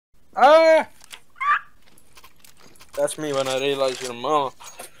Ah! That's me when I realize you're mama.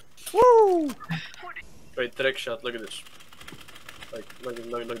 Woo! Wait, trick shot, look at this. Look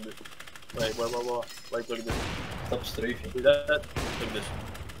at this. Wait, what? Like, look at this. Stop strafing. See that? Look at this.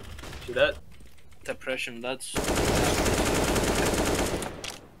 See that? Depression, that's...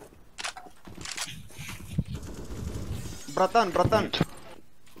 Bratan.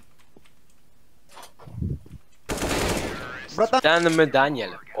 Damn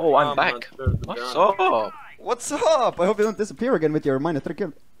Daniel. Oh, I'm back. What's up? What's up? I hope you don't disappear again with your -3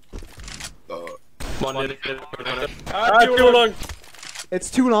 kill. Too long!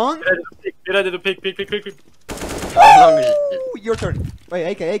 It's too long? Get ready to pick. How long is it? Ooh, your turn. Wait,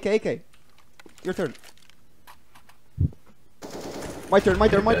 AK. Your turn. My turn.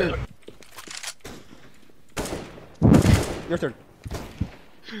 Your turn.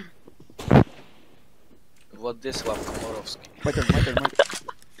 Władysław Komorowski. My turn.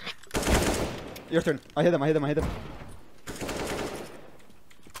 Your turn. I hit him.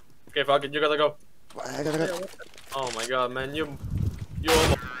 Okay, fuck it, you gotta go. I gotta. Oh my god, man, you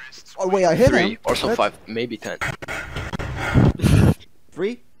almost... Oh wait, I hit 3 him. or so What? 5, maybe 10.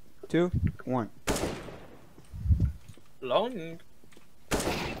 3, 2, 1. Long?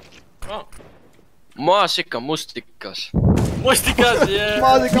 Oh. Maasika mustikas. Mustikas, yeah!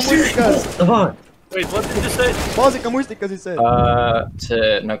 Maasikamustikas! Davai! Wait, what did you say? Maasikamustikas, he said.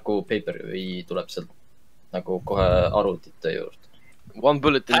 See nagu pay-per-view tuleb sealt nagu kohe arvutite juurde. 1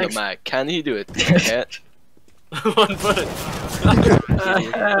 bullet in the mag. Can he do it? Can't. 1 bullet.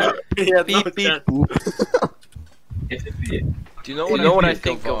 Yeah, Beep beep boop. Do you know what I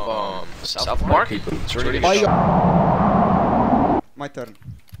think of South Park? It's really good. My turn.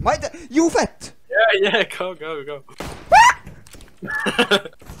 You fat! Yeah, go.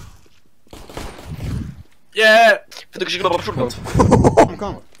 Yeah! I'm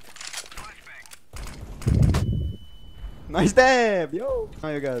coming. Nice dab, yo! Now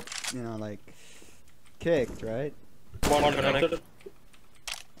you got, like, kicked, right? One connected.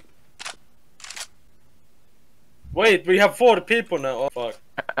 Wait, we have 4 people now. Oh fuck.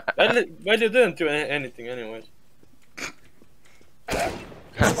 Well, you didn't do anything anyways.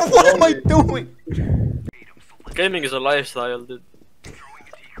 What am I doing? Gaming is a lifestyle, dude.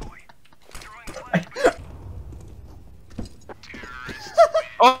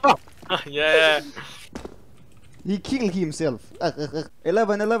 Oh! Yeah! He killed himself.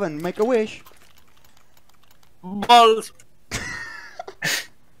 11, make a wish. Balls!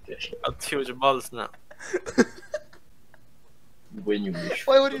 Got huge balls now. When you wish.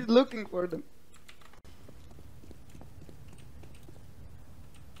 Why were you looking for them?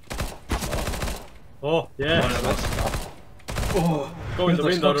 Oh, yeah. Oh, Go in the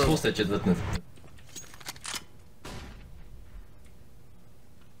window room. Hostage'id võtnud.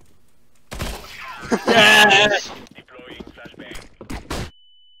 Yeah!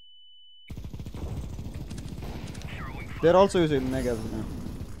 They're also using Negev now.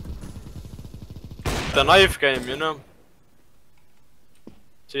 The knife game, you know?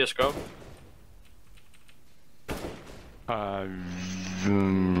 CSGO.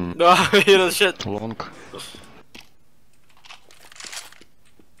 No, he does shit. Long.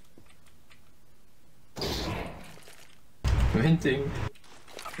 Venting.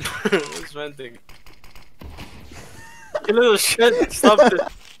 It's venting. You little shit, stop it.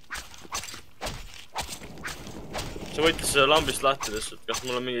 sa võitis selle lambist lahti lihtsalt, kas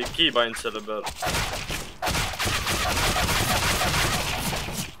mul on mingi keybind selle peal?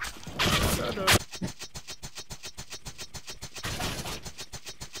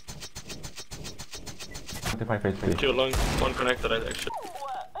 Too long, one connector actually.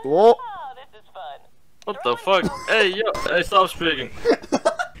 Whoa! What the fuck? Hey, yo, hey, stop speaking.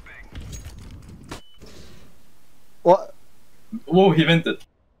 What? Whoa, he vented.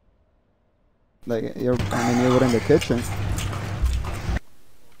 Like, you were in the kitchen.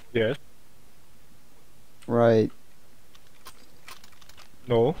 Yes. Right.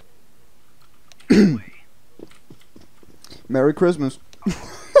 No. Merry Christmas.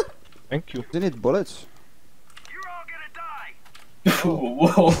 Thank you. You need bullets.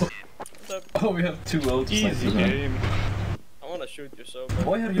 Whoa. Oh, we have 2 ults. Easy game. I wanna shoot you so bad.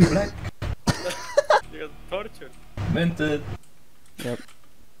 Why are you black? You got tortured. Vented. Yep.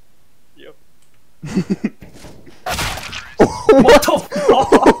 Yep. What the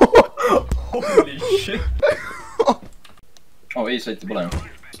fuck? Holy shit. Oh, A-site pole enam.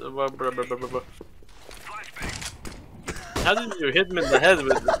 How did you hit me in the head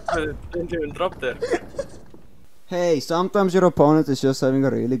with it? Didn't even drop there. Hey, sometimes your opponent is just having a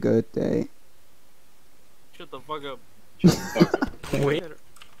really good day. Shut the fuck up. Shut the fuck up. Wait.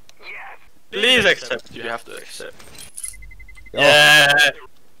 Please accept. You have to accept. Oh. Yeah.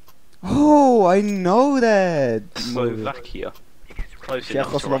 Oh, I know that. movie. Slovakia. Close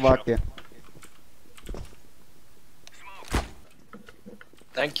enough to Russia. Czechoslovakia.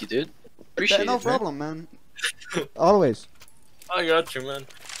 Thank you, dude. Appreciate No it. problem, man. Always. I got you, man.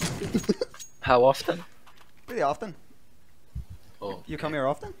 How often? Pretty often. Oh, You come here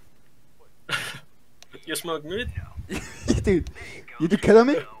often? You smoke meat? Dude, you kidding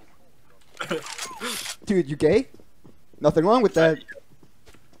me? Dude, you gay? Nothing wrong with that.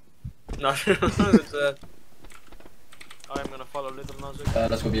 Nothing wrong with that. I'm gonna follow Little Nas X.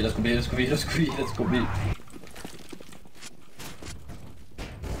 Let's go B, let's go B, let's go B, let's go B, let's go B.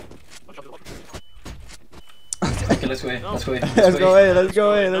 Okay, let's go A, let's go A. Let's go A, let's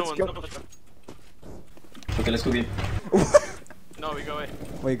go A, let's go. Okay, let's go B. No, we go A.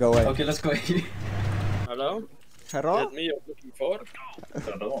 We go A. Okay, let's go A. Hello? Hello? That me you're looking for?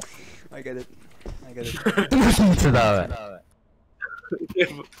 I get it. I get it.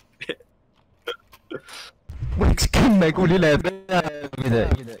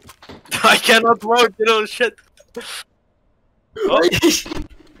 I cannot walk, you know, shit. Oh.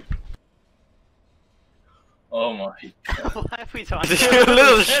 Oh my. Why have we done You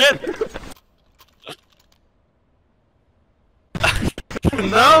little shit.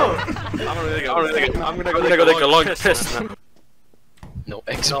 No! I'm gonna go take a long piss now. no No,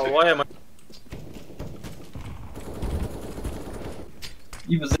 expert. why am I?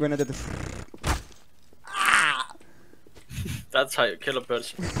 He was We're gonna do the. That's how you kill a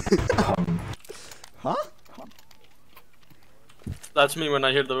person. Huh? That's me when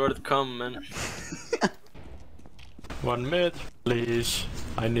I hear the word come, man. 1 minute, please.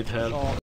 I need help. Oh.